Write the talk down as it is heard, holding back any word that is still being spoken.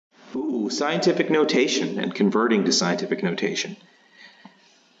Ooh, scientific notation and converting to scientific notation.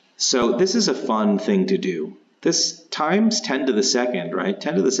 So this is a fun thing to do. This times 10 to the second, right?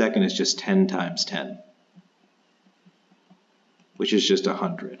 10 to the second is just 10 times 10, which is just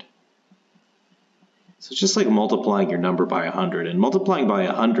 100. So it's just like multiplying your number by 100. And multiplying by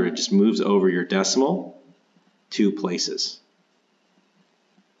 100 just moves over your decimal 2 places.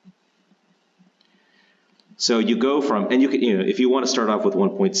 So you go from, and you can, if you want to start off with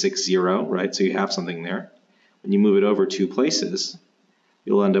 1.60, right? So you have something there. When you move it over 2 places,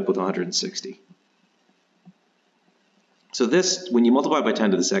 you'll end up with 160. So this, when you multiply by 10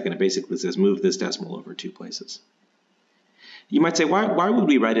 to the second, it basically says move this decimal over 2 places. You might say, why would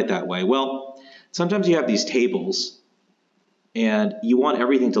we write it that way? Well, sometimes you have these tables, and you want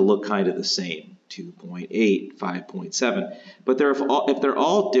everything to look kind of the same, 2.8, 5.7. But if they're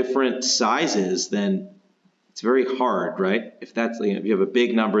all different sizes, then it's very hard, right? If that's, if you have a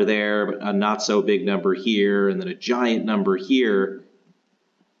big number there, but a not so big number here, and then a giant number here,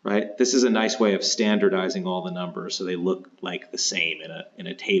 right? This is a nice way of standardizing all the numbers so they look like the same in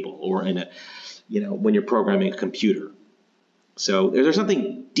a table or in a, when you're programming a computer. So there's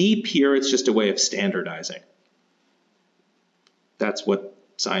something deep here. It's just a way of standardizing. That's what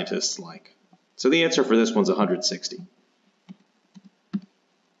scientists like. So the answer for this one's 160.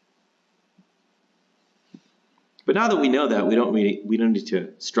 But now that we know that, we don't need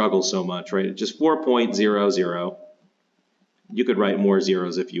to struggle so much, right? It's just 4.00. You could write more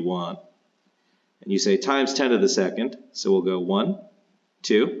zeros if you want. And you say times 10 to the second. So we'll go 1,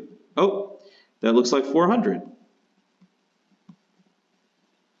 2. Oh, that looks like 400.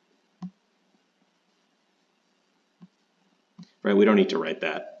 Right, we don't need to write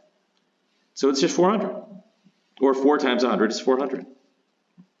that. So it's just 400. Or 4 times 100 is 400.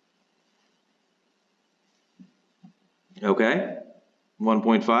 Okay,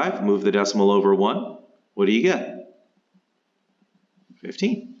 1.5, move the decimal over 1. What do you get?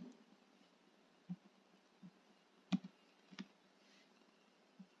 15.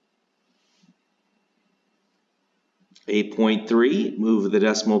 $8.3, move the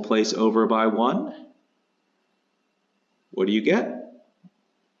decimal place over by 1. What do you get?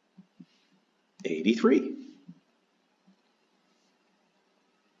 83.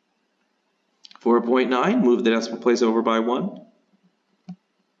 4.9, move the decimal place over by 1.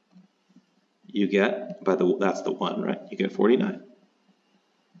 You get, that's the 1, right? You get 49.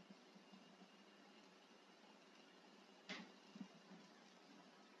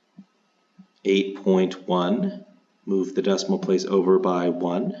 $8.1, move the decimal place over by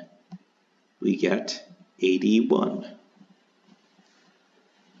 1. We get 81.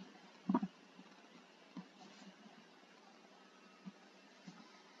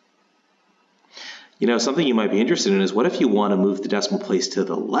 Something you might be interested in is, what if you want to move the decimal place to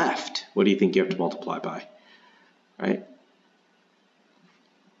the left? What do you think you have to multiply by? Right?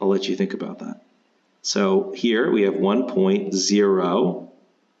 I'll let you think about that. So here we have 1.0.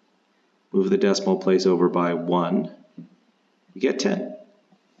 Move the decimal place over by 1. We get 10.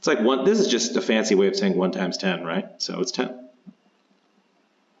 It's like 1. This is just a fancy way of saying 1 times 10, right? So it's 10.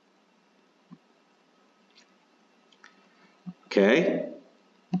 Okay.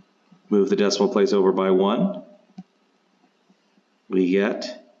 Move the decimal place over by 1. We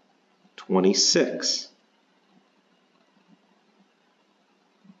get 26.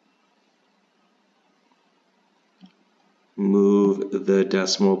 Move the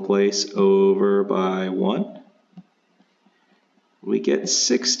decimal place over by 1. We get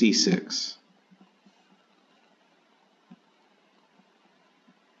 66.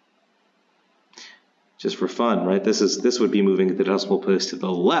 Just for fun, right? This would be moving the decimal place to the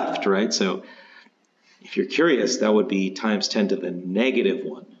left, right? So if you're curious, that would be times 10 to the negative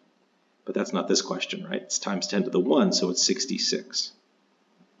 1. But that's not this question, right? It's times 10 to the 1, so it's 66.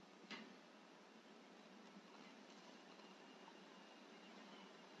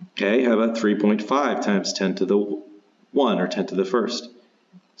 Okay, how about 3.5 times 10 to the 1, or 10 to the first?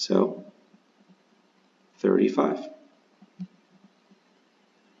 So 35.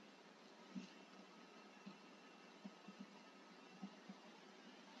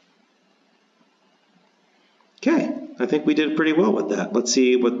 Okay, I think we did pretty well with that. Let's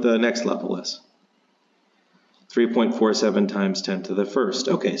see what the next level is. 3.47 times 10 to the first.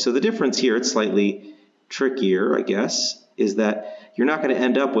 Okay, so the difference here, it's slightly trickier, I guess, is that you're not going to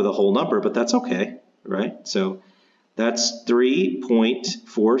end up with a whole number, but that's okay, right? So that's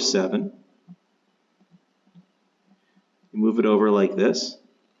 3.47. You move it over like this,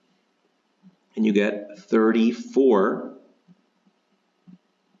 and you get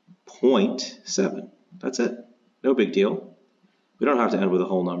 34.7. That's it. No big deal. We don't have to end with a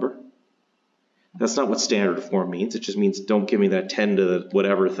whole number. That's not what standard form means. It just means don't give me that 10 to the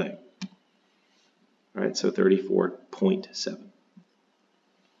whatever thing. All right, so 34.7.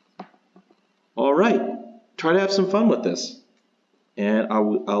 All right, try to have some fun with this. And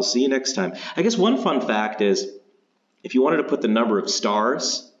I'll see you next time. I guess one fun fact is, if you wanted to put the number of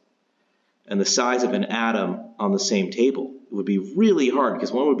stars and the size of an atom on the same table, it would be really hard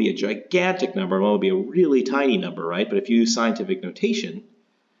because one would be a gigantic number and one would be a really tiny number, right? But if you use scientific notation,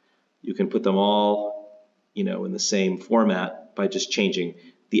 you can put them all, in the same format by just changing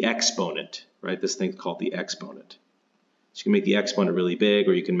the exponent, right? This thing's called the exponent. So you can make the exponent really big,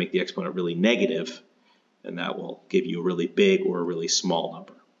 or you can make the exponent really negative, and that will give you a really big or a really small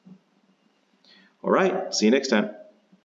number. All right, see you next time.